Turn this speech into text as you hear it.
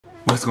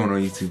What's going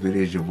on YouTube? It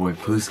is your boy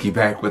Pooski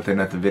back with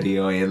another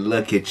video, and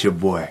look at your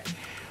boy.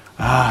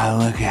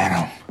 Look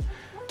at him.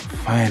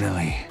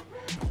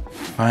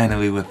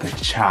 Finally with the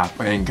chop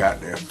and got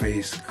their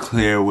face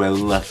clear. We're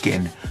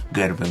looking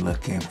good, we're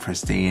looking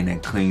pristine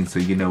and clean, so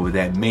you know what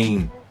that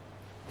means.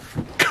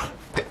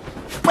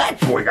 Black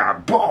boy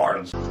got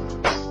bars.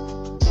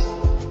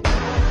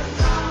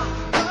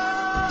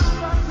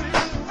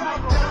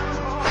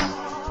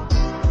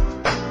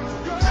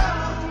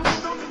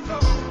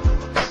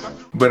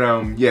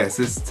 But yes,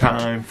 it's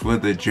time for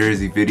the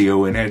jersey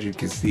video, and as you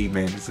can see,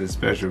 man, it's a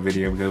special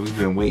video because we've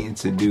been waiting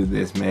to do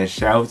this, man.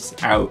 Shouts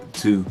out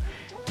to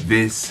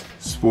this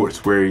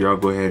Sportswear. Y'all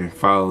go ahead and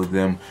follow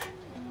them.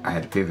 I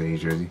had to pay for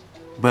these jerseys,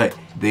 but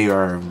they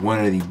are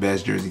one of the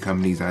best jersey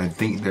companies. I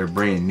think they're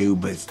brand new,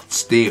 but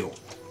still,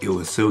 it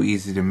was so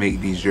easy to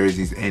make these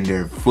jerseys, and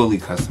they're fully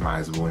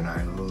customizable, and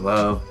I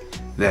love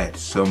that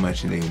so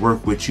much. And they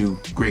work with you,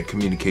 great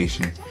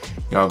communication.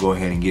 Y'all go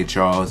ahead and get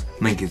y'all's.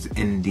 Link is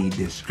in the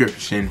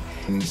description.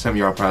 And some of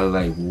y'all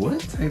probably like, what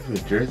type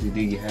of jersey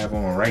do you have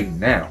on right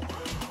now?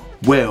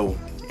 Well,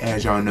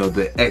 as y'all know,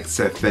 the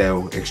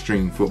XFL,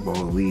 Extreme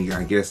Football League,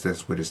 I guess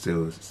that's what it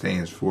still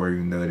stands for,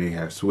 even though they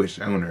have switched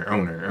owner,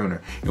 and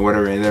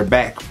whatever, and they're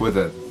back for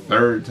the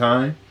third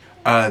time.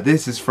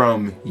 This is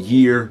from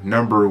year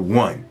number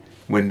 1,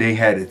 when they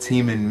had a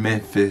team in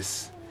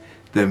Memphis,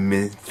 the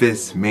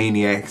Memphis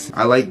Maniacs.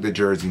 I like the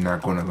jersey,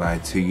 not gonna lie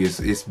to you.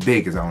 It's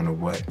big as I don't know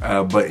what,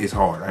 but it's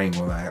hard. I ain't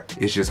gonna lie.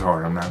 It's just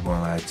hard. I'm not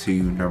gonna lie to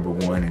you. Number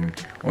 1,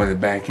 and on the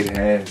back it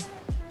has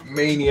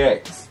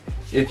Maniacs,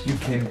 if you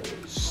can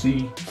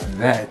see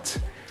that.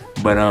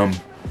 But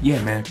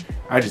yeah, man,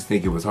 I just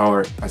think it was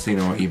hard. I seen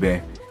it on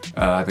eBay.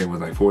 I think it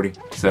was like 40.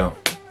 So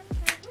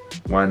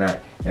why not?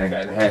 And I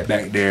got the hat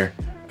back there.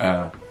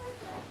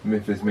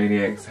 Memphis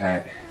Maniacs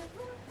hat.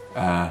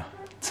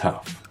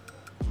 Tough.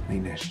 I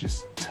think that's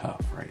just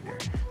tough right there.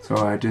 So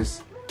I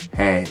just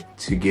had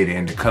to get it,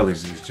 and the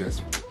colors is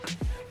just,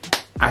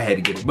 I had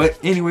to get it. But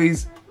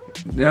anyways,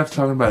 enough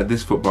talking about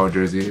this football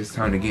jersey. It's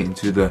time to get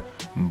into the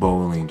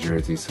bowling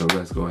jersey. So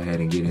let's go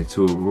ahead and get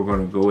into it. We're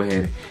gonna go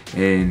ahead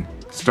and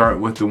start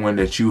with the one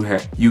that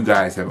you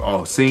guys have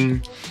all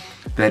seen.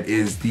 That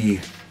is the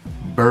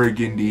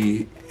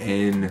burgundy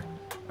and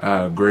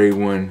gray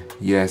one.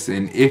 Yes,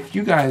 and if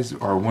you guys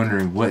are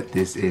wondering what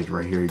this is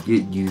right here,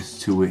 get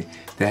used to it.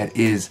 That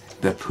is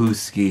the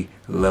Pooski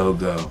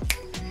logo.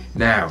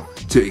 Now,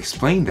 to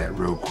explain that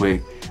real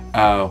quick,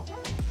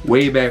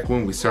 way back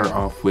when we started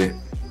off with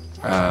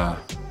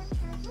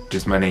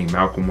just my name,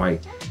 Malcolm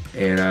White,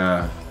 and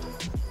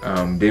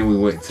then we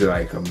went to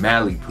like a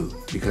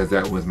Malibu, because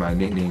that was my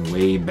nickname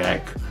way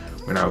back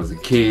when I was a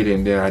kid,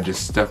 and then I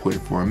just stuck with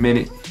it for a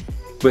minute.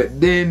 But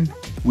then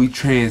we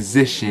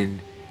transitioned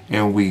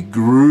and we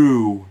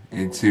grew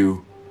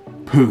into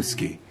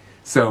Pooski.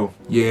 So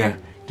yeah,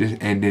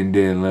 and then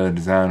did a little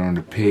design on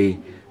the P.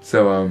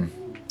 So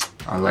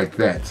I like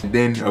that. And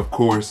then of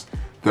course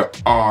the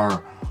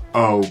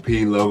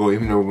ROP logo,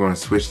 even though we're gonna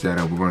switch that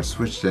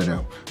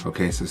up.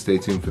 Okay, so stay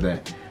tuned for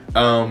that.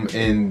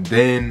 And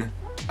then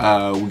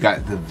we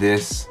got the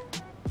this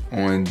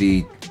on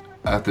the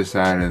other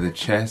side of the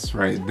chest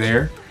right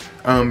there.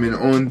 And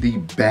on the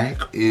back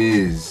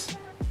is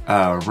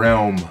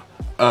Realm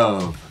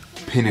of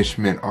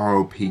Punishment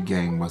ROP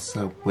gang. What's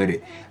up with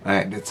it?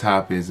 At the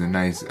top is a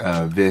nice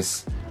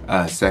this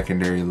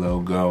secondary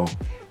logo,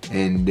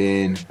 and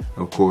then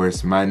of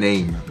course my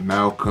name,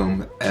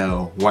 Malcolm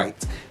L.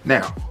 White.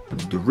 Now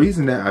the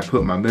reason that I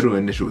put my middle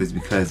initial is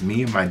because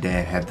me and my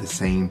dad have the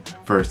same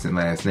first and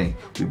last name.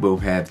 We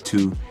both have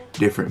 2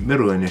 different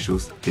middle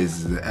initials.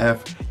 His is an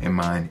F and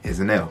mine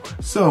is an L.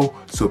 So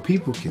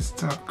people can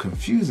stop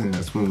confusing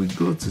us when we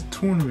go to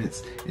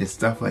tournaments and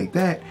stuff like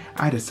that.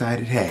 I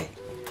decided, hey,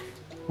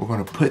 we're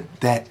gonna put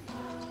that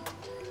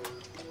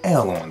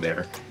L on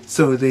there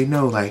so they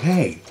know, like,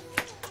 hey,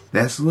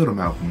 that's little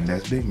Malcolm,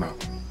 that's big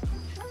Malcolm.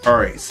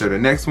 Alright, so the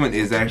next one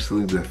is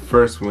actually the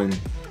first one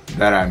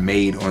that I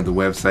made on the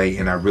website,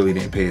 and I really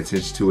didn't pay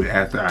attention to it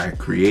after I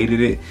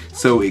created it.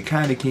 So it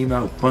kind of came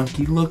out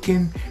funky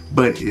looking,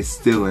 but it's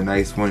still a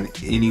nice one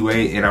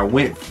anyway. And I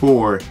went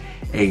for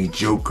a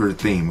Joker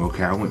theme,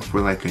 okay? I went for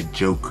like a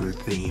Joker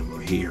theme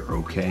here,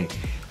 okay?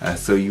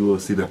 So you will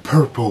see the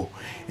purple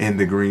and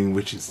the green,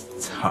 which is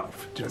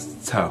tough,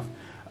 just tough.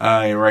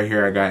 And right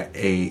here I got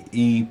a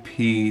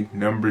EP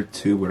number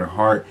 2 with a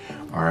heart,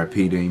 RIP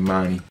to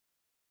Imani.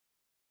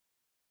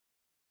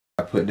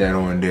 I put that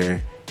on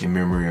there in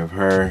memory of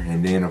her.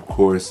 And then of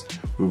course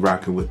we're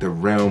rocking with the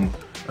Realm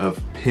of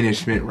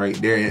Punishment right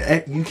there.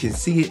 And you can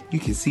see it, you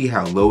can see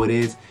how low it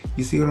is.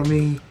 You see what I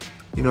mean?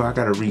 You know, I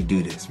gotta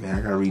redo this, man.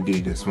 I gotta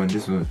redo this one.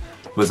 This one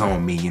was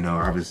on me, you know.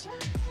 I was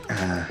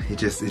it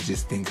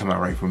just didn't come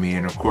out right for me.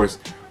 And of course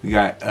we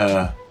got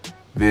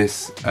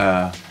this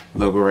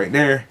logo right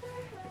there.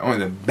 On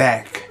the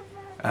back,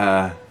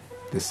 the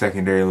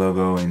secondary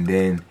logo, and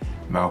then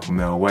Malcolm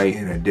L. White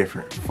in a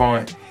different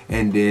font.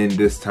 And then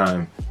this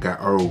time got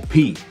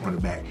ROP on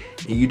the back.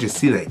 And you just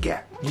see that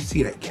gap. You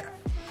see that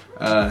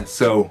gap.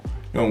 So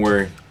don't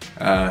worry.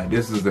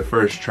 This was the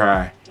first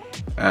try,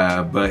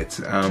 but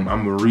I'm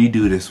gonna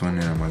redo this one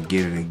and I'm gonna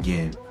get it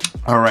again.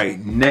 All right,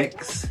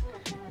 next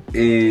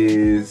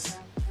is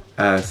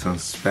some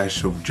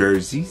special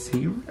jerseys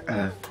here,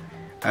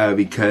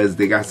 because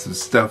they got some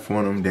stuff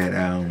on them that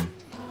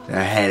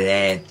I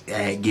had to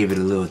add, give it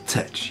a little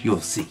touch. You'll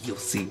see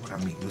what I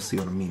mean. You'll see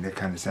what I mean. That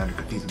kind of sounded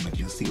confusing, but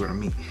you'll see what I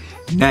mean.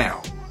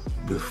 Now,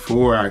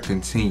 before I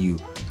continue,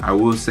 I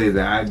will say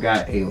that I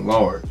got a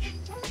large,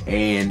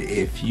 and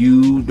if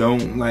you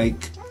don't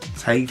like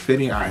tight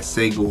fitting, I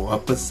say go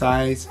up a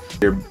size.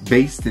 They're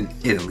based in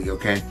Italy,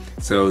 okay?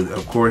 So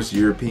of course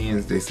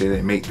Europeans, they say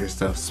they make their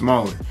stuff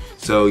smaller.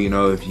 So you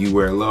know, if you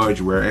wear a large,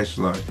 you wear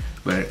extra large.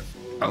 But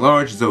a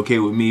large is okay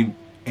with me,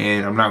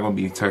 and I'm not gonna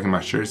be tucking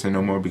my shirts in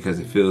no more because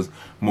it feels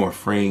more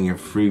freeing and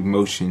free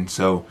motion.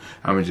 So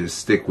I'm gonna just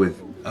stick with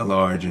a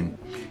large and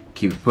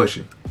keep it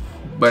pushing.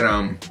 But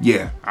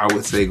yeah, I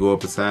would say go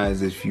up a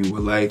size if you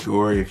would like,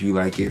 or if you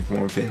like it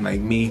form fitting like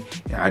me,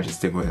 I just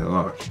stick with a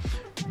large.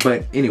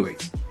 But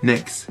anyways,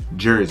 next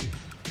jersey,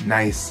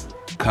 nice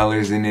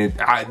colors in it.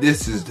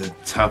 This is the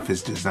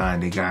toughest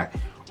design they got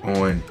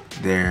on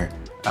their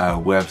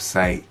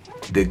website.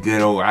 The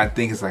good old, I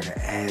think it's like an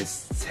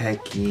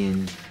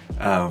Aztecian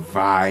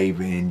vibe,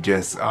 and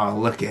just, oh,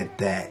 look at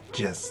that.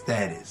 Just,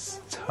 that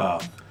is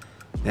tough.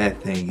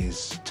 That thing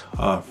is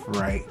tough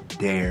right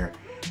there.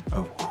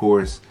 Of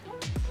course,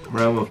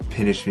 realm of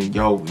punishment.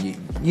 Yo,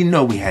 you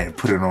know we had to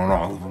put it on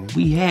all of them.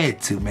 We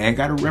had to, man.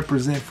 Gotta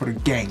represent for the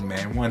gang,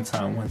 man. One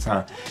time.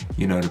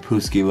 You know, the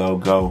Puski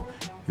logo,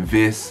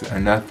 Vis,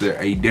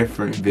 a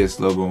different Vis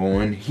logo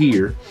on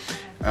here,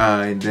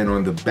 and then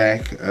on the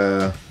back,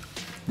 the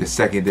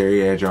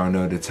secondary, as y'all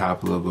know, the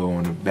top logo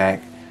on the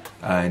back,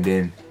 and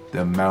then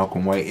the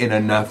Malcolm White in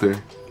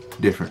another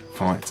different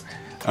font,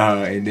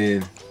 and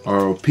then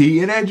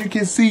ROP. And as you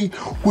can see,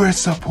 we're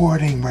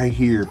supporting right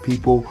here,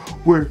 people.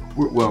 Well,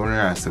 we're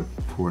not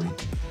supporting.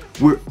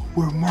 We're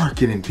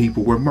marketing,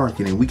 people. We're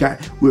marketing.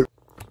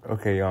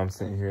 Okay, y'all, I'm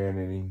sitting here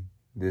editing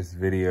this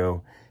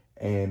video,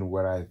 and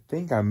what I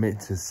think I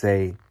meant to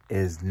say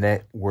is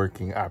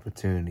networking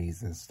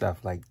opportunities and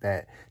stuff like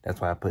that.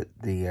 That's why I put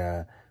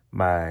the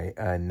my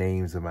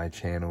names of my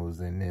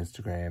channels and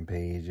Instagram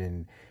page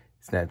and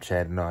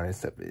Snapchat and all that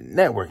stuff.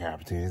 Networking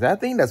opportunities. I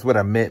think that's what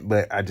I meant,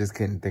 but I just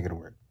couldn't think of the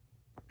word.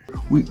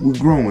 We're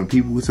growing,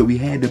 people, so we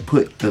had to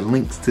put the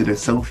links to the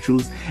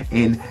socials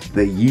and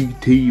the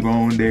YouTube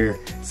on there.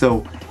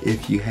 So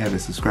if you haven't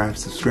subscribed,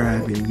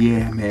 and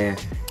yeah, man.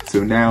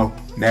 So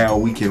now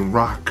we can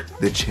rock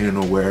the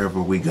channel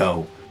wherever we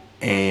go.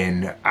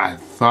 And I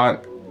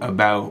thought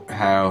about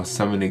how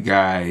some of the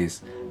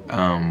guys,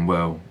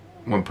 well,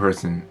 one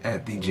person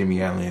at the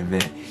Jimmy Allen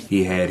event,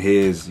 he had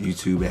his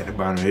YouTube at the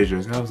bottom of his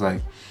jersey. I was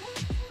like,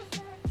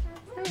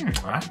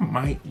 I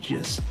might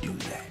just do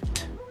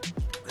that.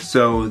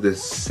 So the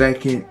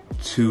second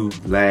to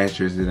last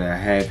jersey that I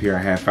have here, I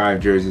have 5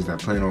 jerseys. I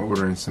plan on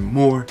ordering some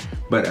more,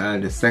 but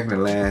the second to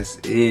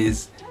last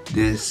is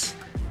this,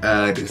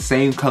 the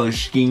same color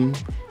scheme,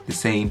 the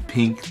same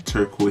pink,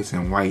 turquoise,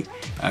 and white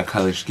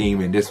color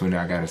scheme. And this one,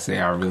 I gotta say,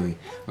 I really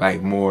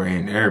like more,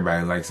 and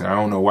everybody likes it. I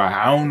don't know why.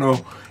 I don't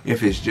know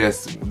if it's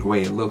just the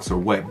way it looks or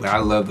what, but I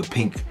love the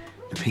pink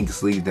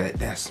sleeve.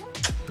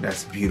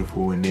 That's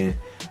beautiful. And then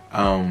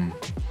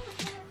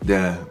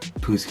the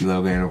Puski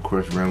logo, and of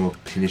course realm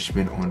of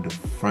punishment on the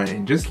front.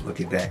 And just look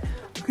at that.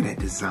 Look at that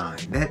design.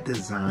 That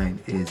design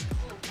is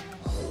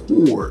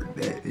hard.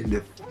 That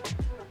in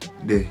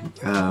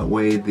the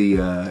way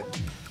the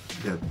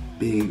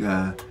big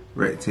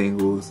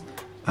rectangles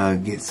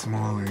get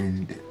smaller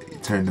and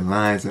turn the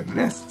lines up.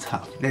 That's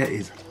tough. That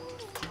is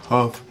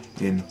tough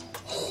and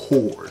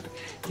hard.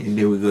 And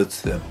then we go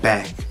to the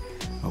back.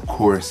 Of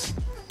course,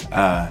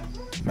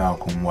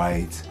 Malcolm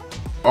White,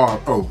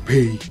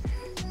 ROP,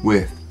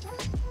 with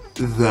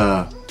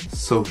the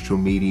social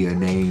media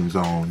names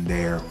on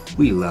there.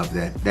 We love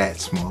that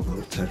small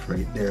little touch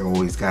right there.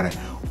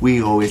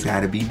 We always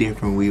gotta be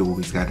different. We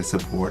always gotta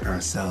support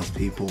ourselves,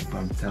 people.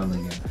 I'm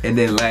telling you. And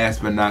then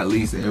last but not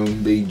least,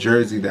 in the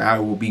jersey that I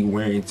will be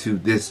wearing to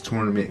this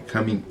tournament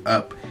coming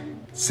up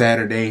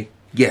Saturday.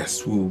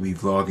 Yes, we will be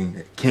vlogging.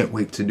 I can't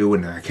wait to do it,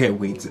 and I can't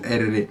wait to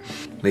edit it.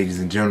 Ladies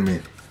and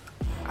gentlemen,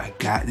 I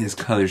got this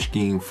color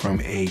scheme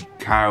from a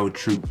Kyle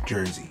Troop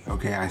jersey.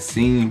 Okay, I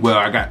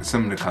got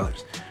some of the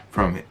colors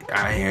from it.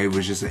 It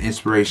was just an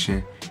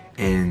inspiration,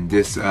 and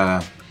this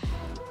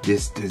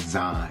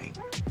design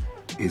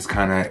is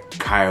kind of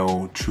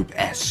Kyle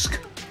Troop-esque.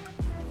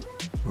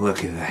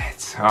 Look at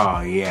that.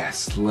 Oh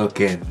yes,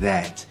 look at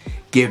that.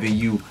 Giving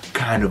you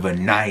kind of a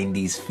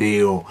 90s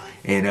feel.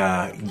 And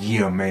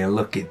yeah, man,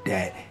 look at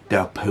that.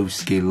 The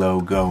Puski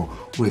logo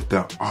with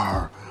the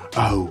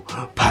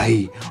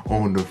ROP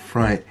on the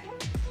front,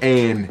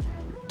 and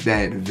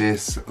that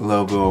Vis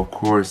logo, of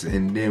course.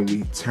 And then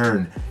we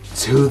turn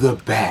to the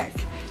back.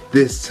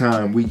 This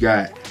time we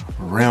got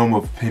Realm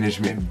of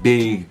Punishment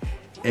big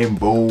and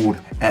bold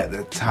at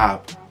the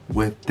top,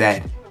 with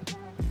that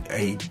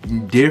a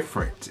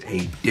different,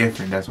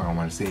 that's what I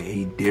want to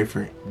say, a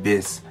different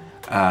Vis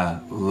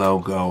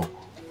logo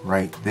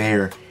right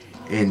there.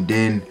 And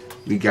then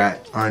We got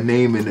our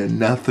name in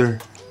another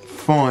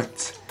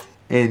font.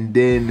 And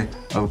then,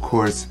 of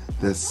course,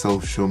 the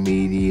social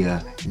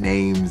media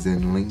names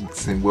and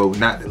links. And, well,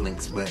 not the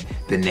links, but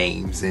the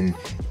names. And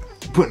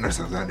putting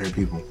ourselves out there,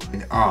 people.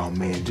 And, oh,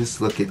 man,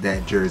 just look at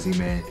that jersey,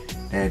 man.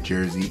 That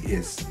jersey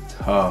is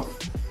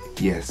tough.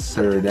 Yes,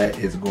 sir. That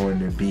is going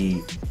to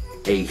be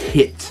a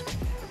hit.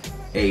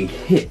 A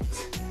hit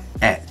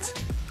at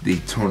the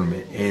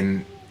tournament.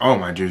 And all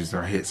my jerseys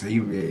are hits. So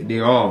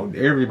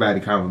everybody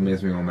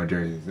compliments me on my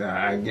jerseys.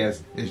 I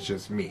guess it's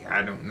just me.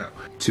 I don't know.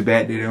 Too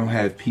bad they don't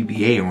have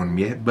PBA on them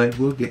yet, but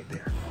we'll get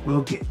there.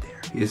 We'll get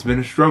there. It's been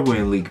a struggle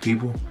in league,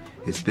 people.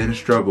 It's been a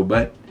struggle,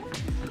 but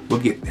we'll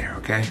get there,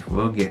 okay?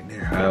 We'll get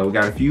there. We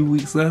got a few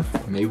weeks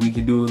left. Maybe we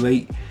can do a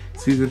late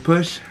season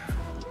push.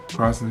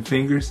 Crossing the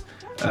fingers.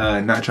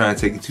 Not trying to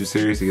take it too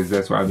seriously because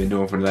that's what I've been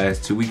doing for the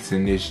last 2 weeks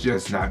and it's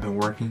just not been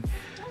working.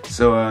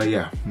 So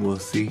yeah, we'll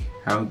see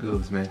how it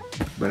goes, man.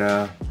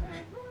 But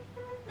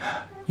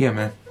yeah,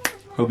 man.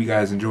 Hope you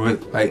guys enjoy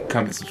it. Like,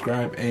 comment,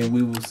 subscribe, and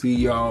we will see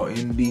y'all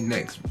in the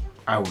next.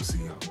 I will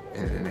see y'all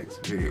in the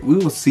next video. We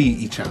will see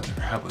each other.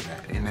 How about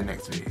that? In the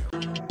next video.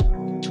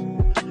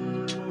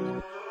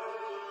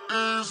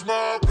 Is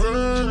my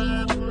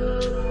pain.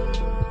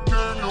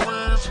 Can you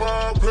ease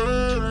my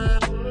pain?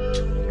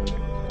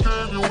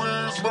 Can you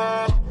ease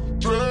my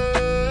pain?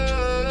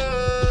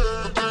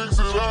 The things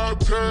that I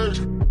take,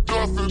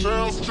 nothing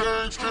else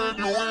changed. Can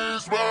you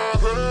ease my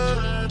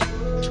pain?